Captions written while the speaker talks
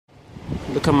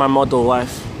Look at my model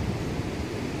wife.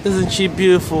 Isn't she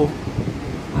beautiful?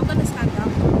 I'm gonna stand up.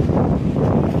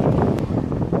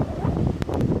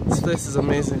 This place is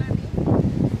amazing.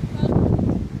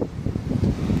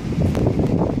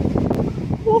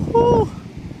 Woohoo!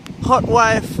 Hot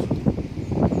wife.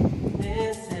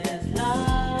 This is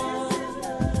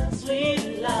love,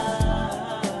 sweet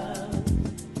love,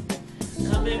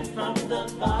 coming from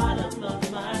the bottom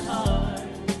of my heart.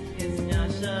 It's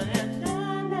Nyasha and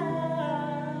Nana.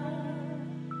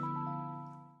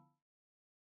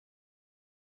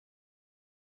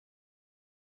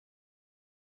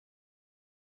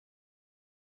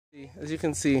 As you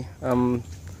can see,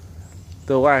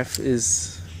 the wife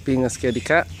is being a scaredy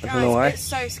cat. I don't know why. It's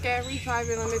so scary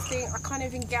driving on this thing. I can't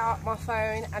even get out my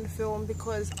phone and film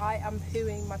because I am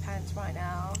pooing my pants right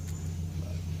now.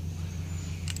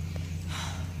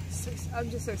 I'm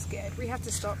just so scared. We have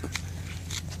to stop.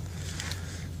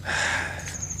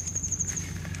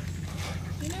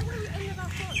 You know where we ended up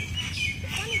on? The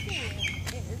funny thing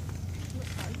is,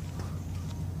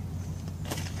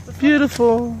 look,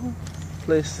 Beautiful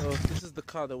place. So this is the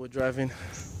car that we're driving.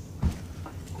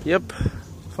 Yep,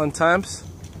 fun times.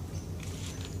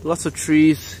 Lots of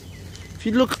trees. If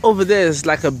you look over there, it's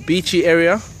like a beachy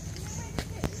area.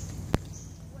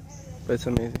 But it's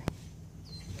amazing.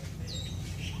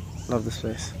 Love this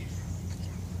place.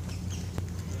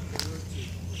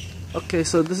 Okay,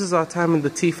 so this is our time in the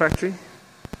tea factory.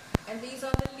 and these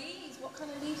are the leaves. What kind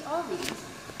of leaves are these?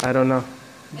 I don't know.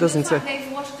 It doesn't say. Like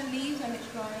they've washed the leaves and it's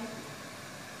drying.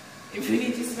 It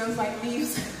really just smells like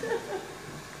leaves.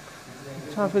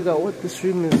 I'm trying to figure out what this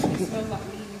room is. It smells like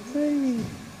leaves. Hey.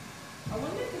 I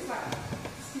wonder if it's like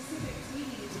specific tea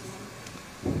leaves or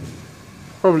something.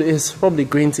 Probably is. Probably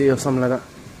green tea or something like that.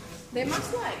 They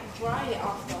must like dry it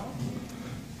after.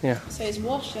 Yeah. So it's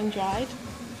washed and dried.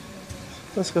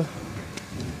 Let's go.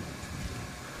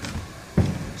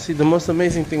 See, the most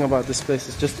amazing thing about this place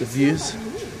is just the views.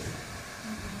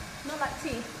 Not like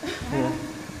tea. Yeah.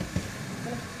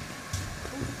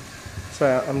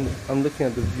 Sorry, I'm looking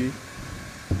at the view.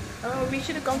 Oh, we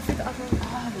should have gone through the other one.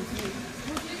 Ah, the view.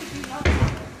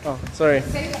 Oh, sorry.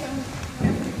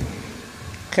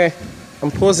 Okay,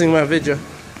 I'm pausing my video.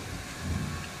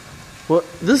 Well,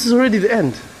 this is already the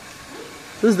end.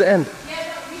 This is the end. Yeah,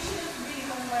 no, we should have really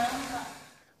gone around.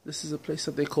 This is a place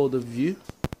that they call the View.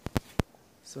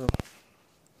 So,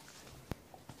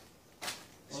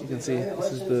 as you can see,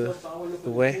 this is the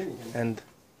way, and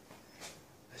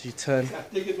as you turn,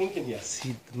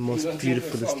 see the most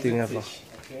beautifulest thing ever.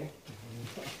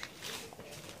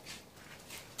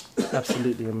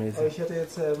 Absolutely amazing.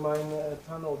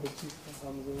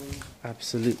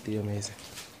 Absolutely amazing.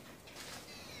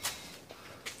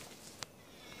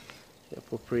 Yep,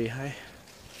 we're pretty high,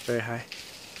 very high.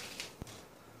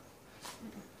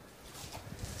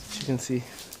 As you can see,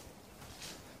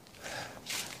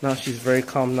 now she's very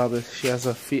calm now that she has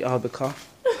her feet out of the car.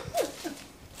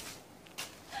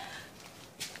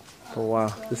 Oh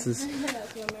wow, this is,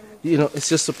 you know, it's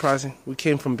just surprising. We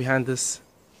came from behind these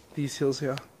hills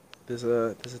here. There's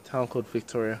a town called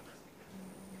Victoria,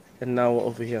 and now we're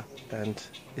over here, and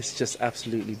it's just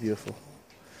absolutely beautiful.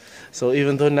 So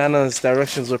even though Nana's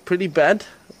directions were pretty bad,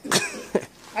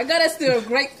 I got us to a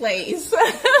great place.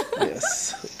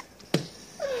 yes.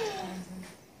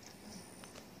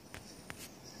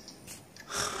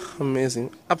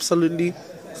 Amazing, absolutely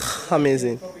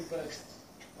amazing.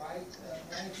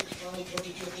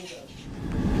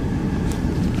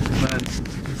 Man,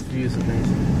 this view is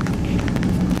amazing.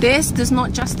 This does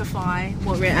not justify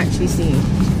what we're actually seeing.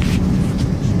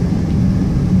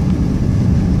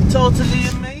 Totally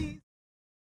amazing.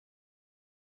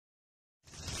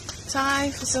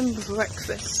 Time for some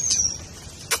breakfast.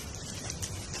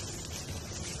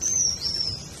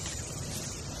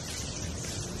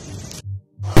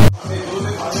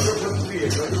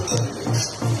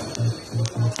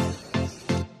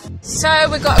 So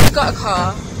we got a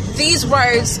car. These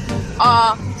roads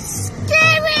are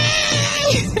scary.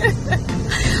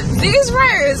 These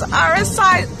roads are a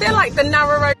sight. They're like the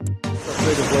narrow road.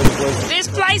 This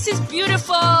place is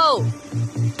beautiful.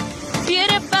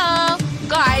 Beautiful.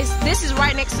 Guys, this is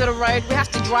right next to the road. We have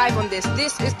to drive on this.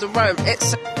 This is the road.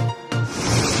 It's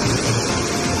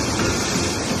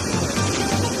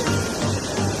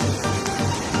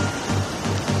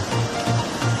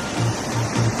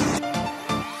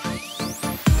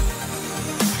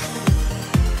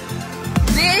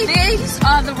these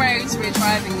are the roads we're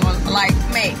driving on. Like,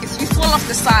 mate, if you fall off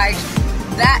the side,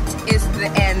 that is the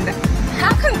end.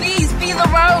 How can these be the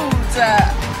roads?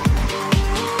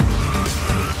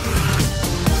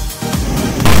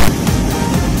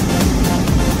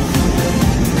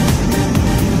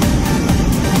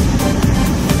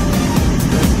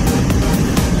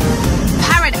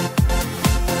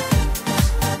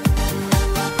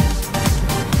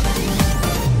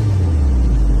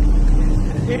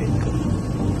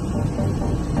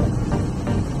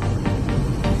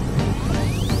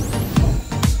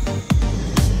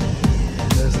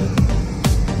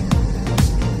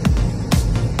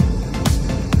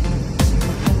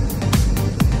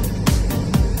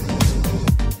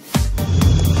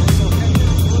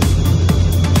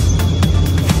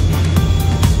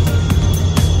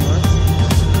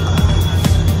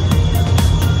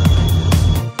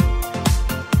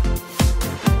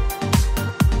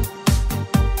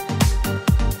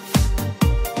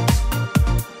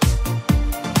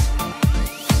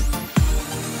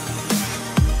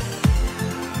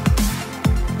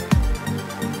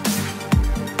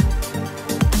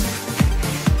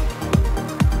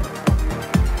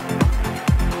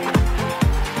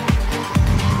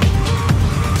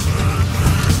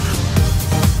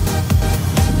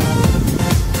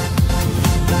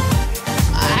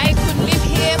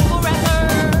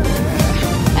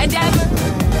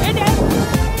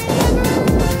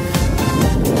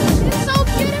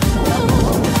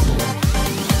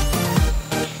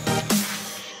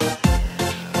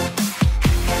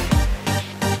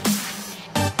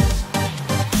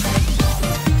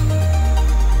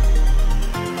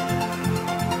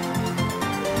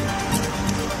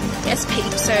 guest peep,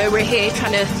 so we're here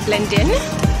trying to blend in.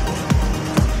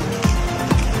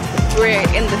 We're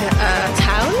in the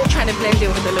town trying to blend in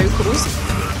with the locals.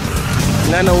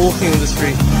 Nana walking in the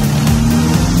street.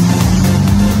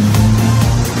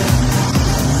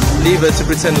 Leave her to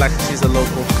pretend like she's a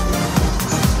local.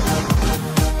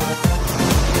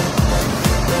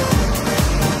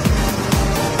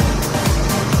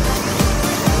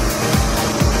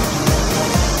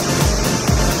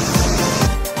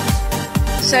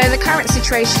 So the current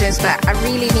situation is that I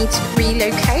really need to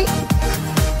relocate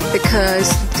because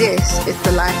this is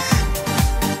the life.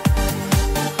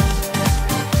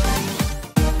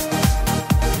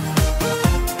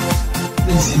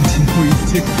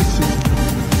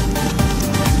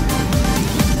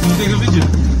 Take a video.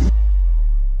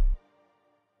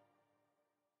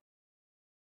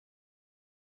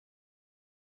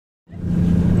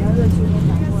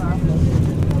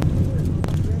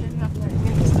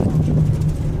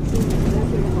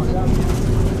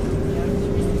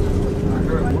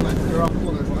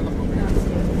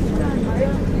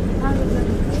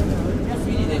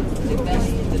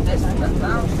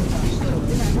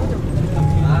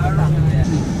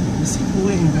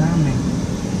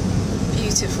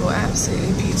 Beautiful,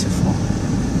 absolutely beautiful.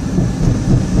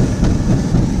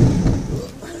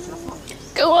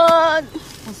 Go on!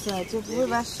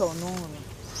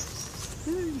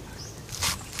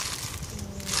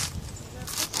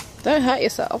 Don't hurt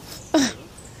yourself.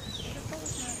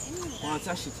 Wow, it's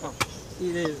actually tough.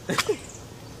 It is.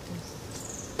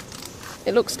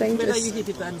 It looks dangerous. You hit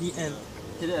it at the end.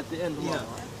 Hit it at the end. Yeah.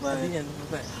 At the end.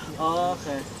 Okay. Oh,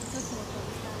 okay.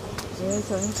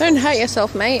 Don't hurt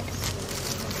yourself, mate.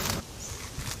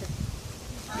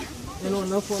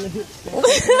 Anyone else want to hit?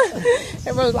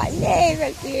 Everyone's like, no,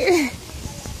 thank you.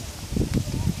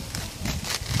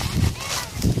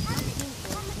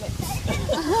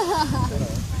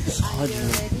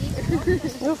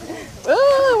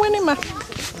 Oh, when am I?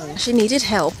 She needed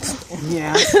help.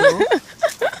 Yeah.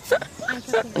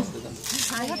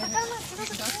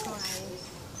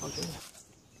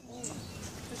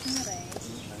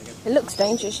 It looks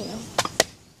dangerous, you know.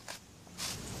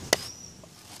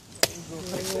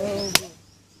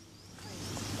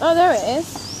 Oh, there it is.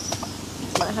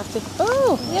 Might have to.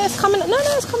 Oh, yeah, it's coming. No,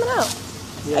 it's coming out.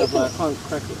 Yeah, but I can't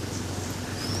crack it.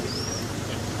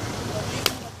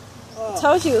 I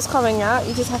told you it was coming out.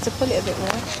 You just have to pull it a bit more.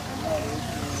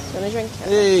 You want to drink it?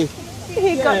 Hey.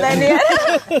 He got there in the end.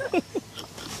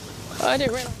 Oh, I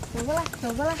didn't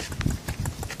realize.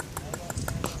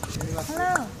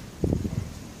 Hello.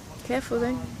 Careful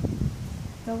then.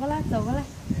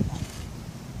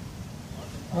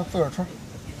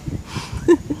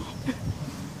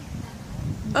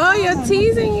 Oh, you're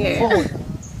teasing it.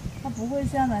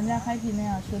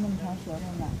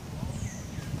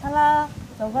 Hello.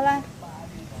 走过来。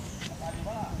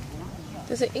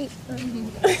 Does it eat?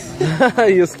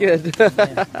 You're scared.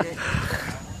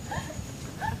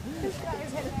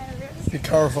 Be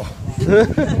careful.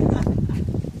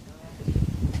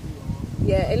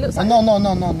 Yeah, it looks like. No.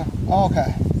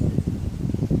 Okay.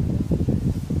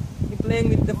 You're playing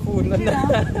with the food.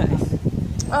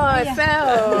 Oh, it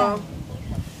fell.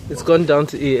 It's gone down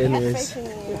to eat anyways.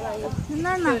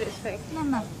 Nana.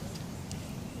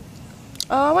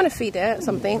 Oh, I want to feed it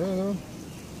something.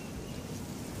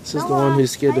 This is the one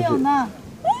who's scared of it.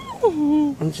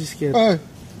 I'm just scared. Hey.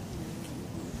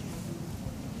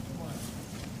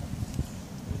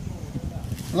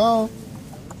 Hello.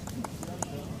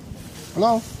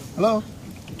 Hello.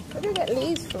 Where do you get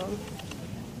leaves from?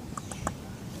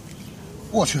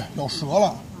 我去，咬舌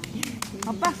了。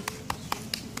好棒。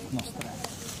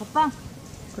好棒。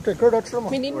这根儿它吃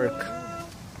吗？ Work.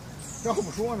 要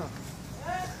不说呢。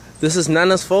 This is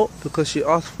Nana's fault because she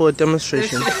asked for a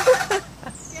demonstration.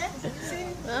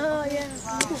 Oh, yeah.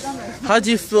 How do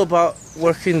you feel about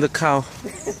working the cow?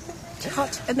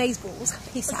 Hot amazeballs.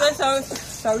 Peace out.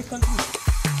 Sorry, continue.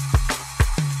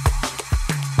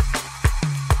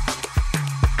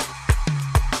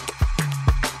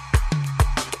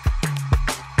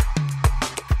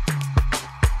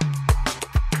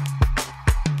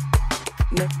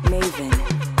 Maven.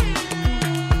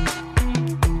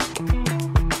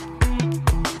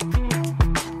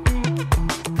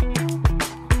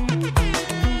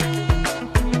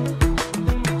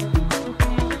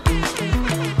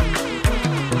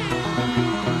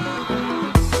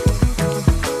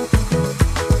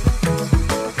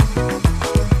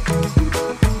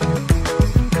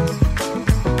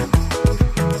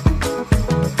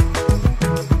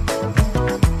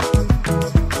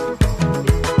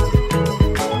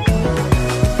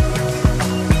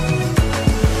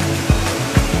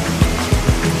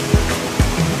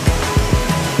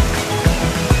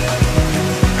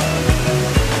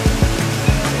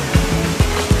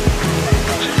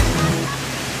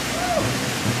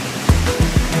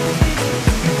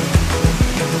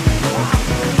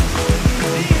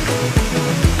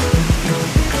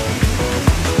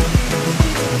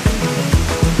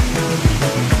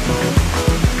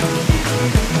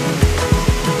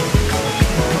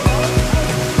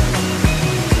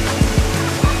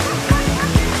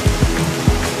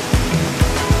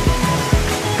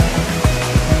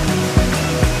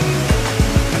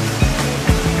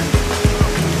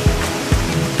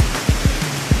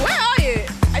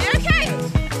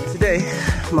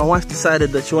 wife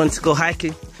decided that she wanted to go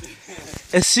hiking.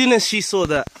 As soon as she saw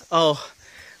that, oh,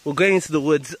 we're going into the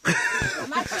woods,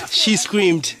 she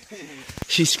screamed.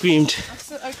 She screamed.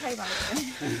 Okay,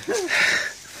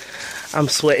 I'm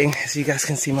sweating, as you guys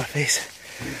can see my face.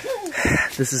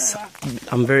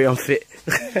 I'm very unfit.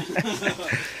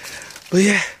 But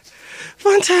yeah,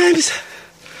 fun times.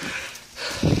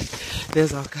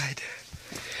 There's our guide.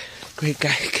 Great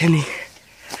guy, Kenny.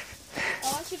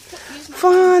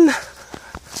 Fun.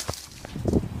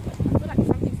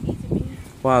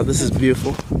 Wow, this is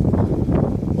beautiful.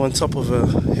 We're on top of a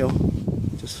hill.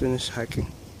 Just finished hiking.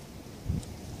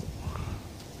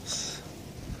 It's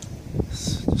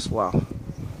just wow.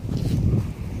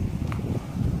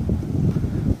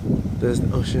 There's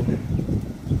the ocean.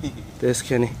 There's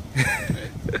Kenny.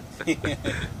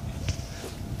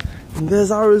 And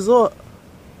there's our resort.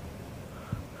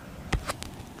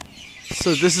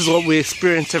 So this is what we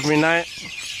experience every night.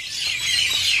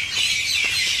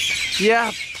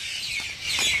 Yeah.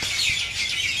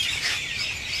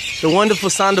 The wonderful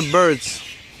sound of birds.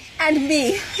 And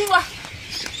me.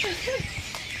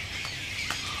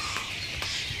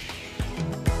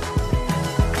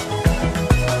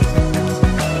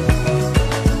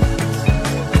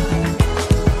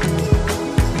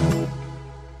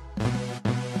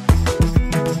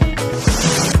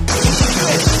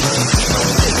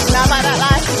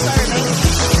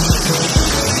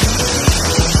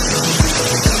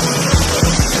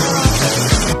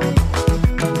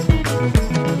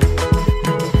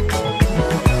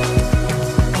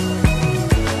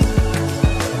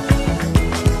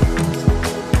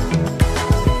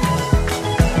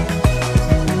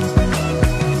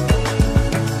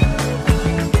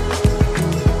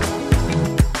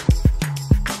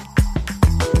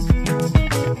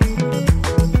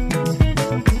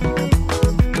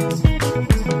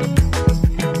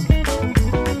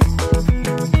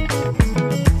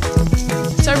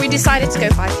 Decided to go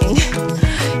hiking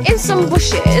in some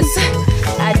bushes,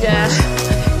 and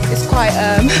it's quite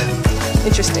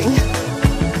interesting.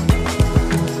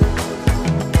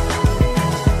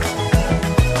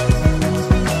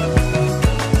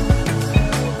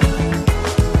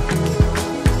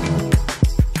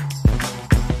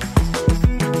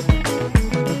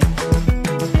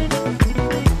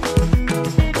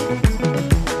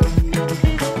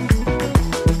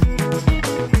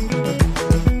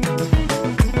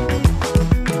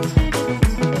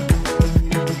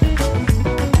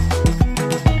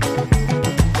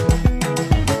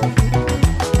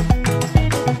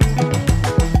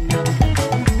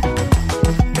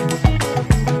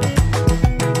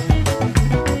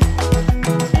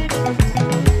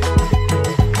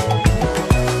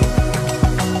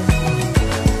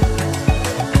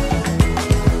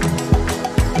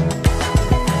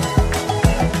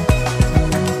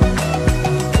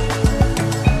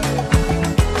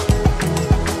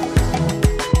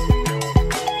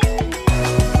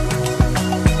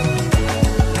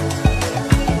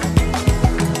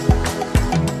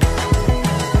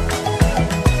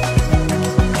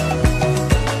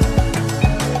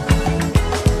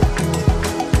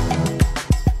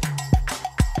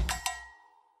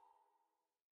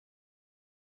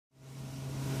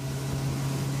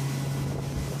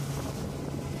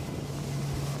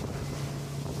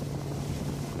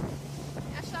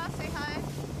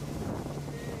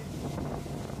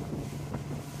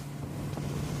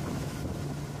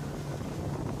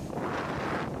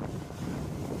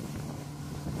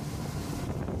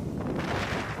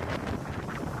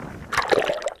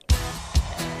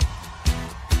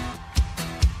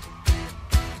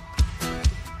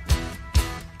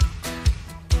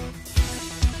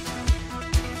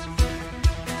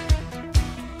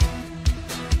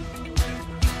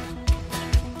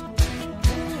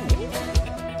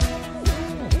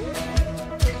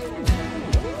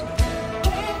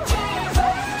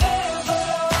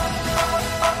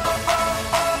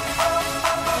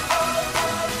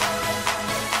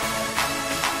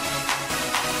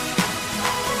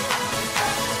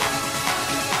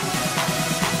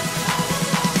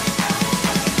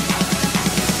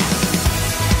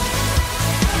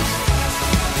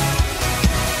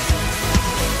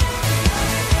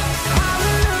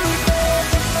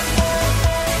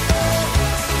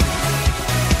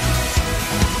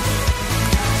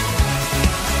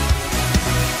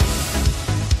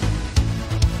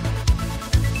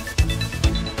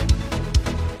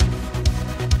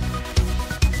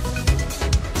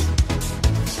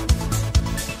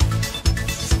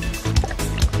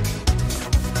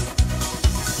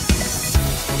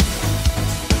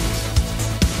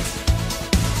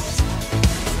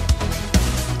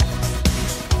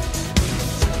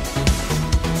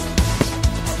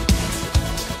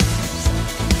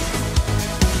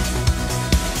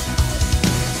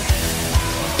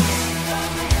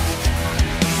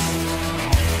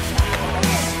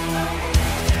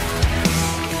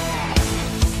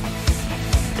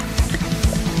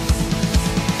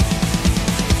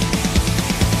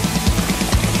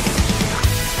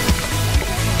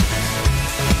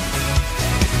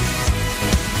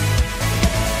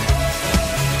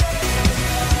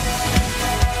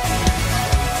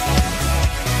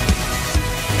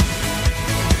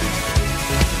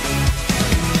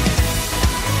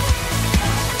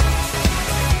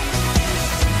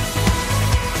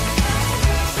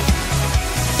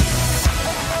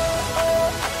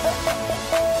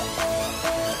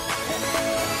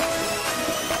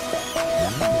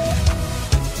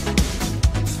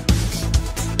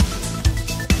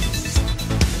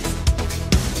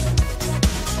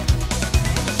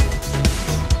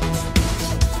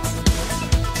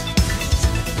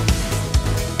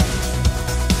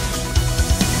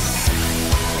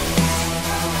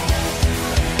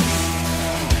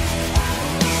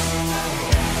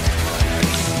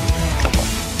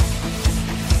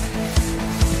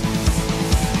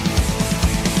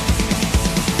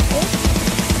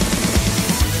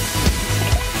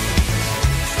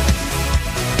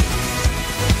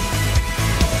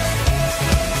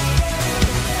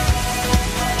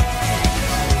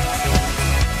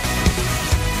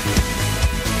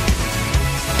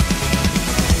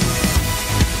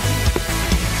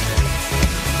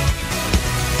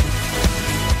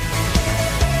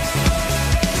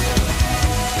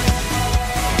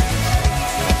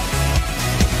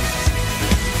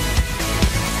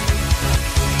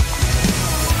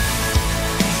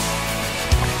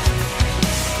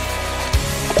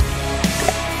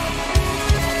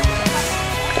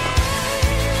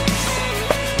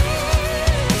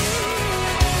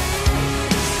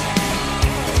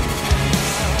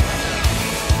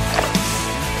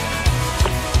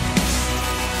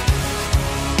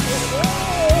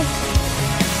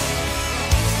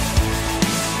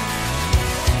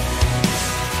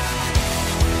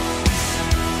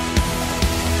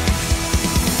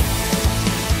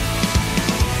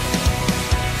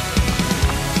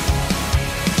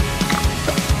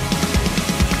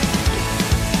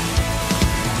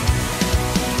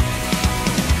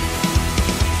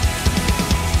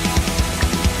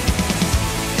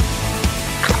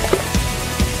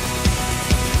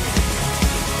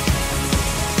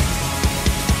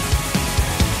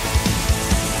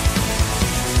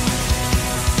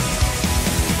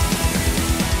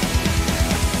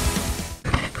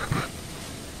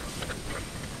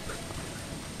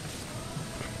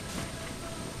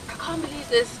 can't believe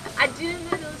this. I didn't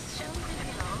know there was children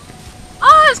here.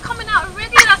 Oh, it's coming out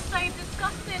already. That's so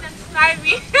disgusting and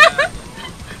slimy.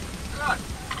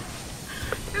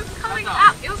 It was coming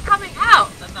out. It was coming out.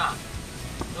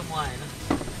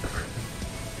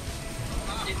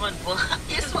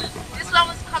 This one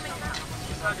was coming out.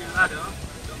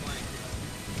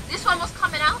 This one was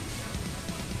coming out.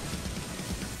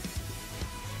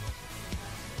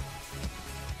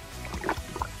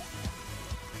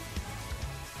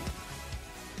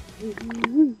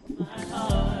 My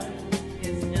heart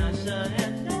is Nyasha.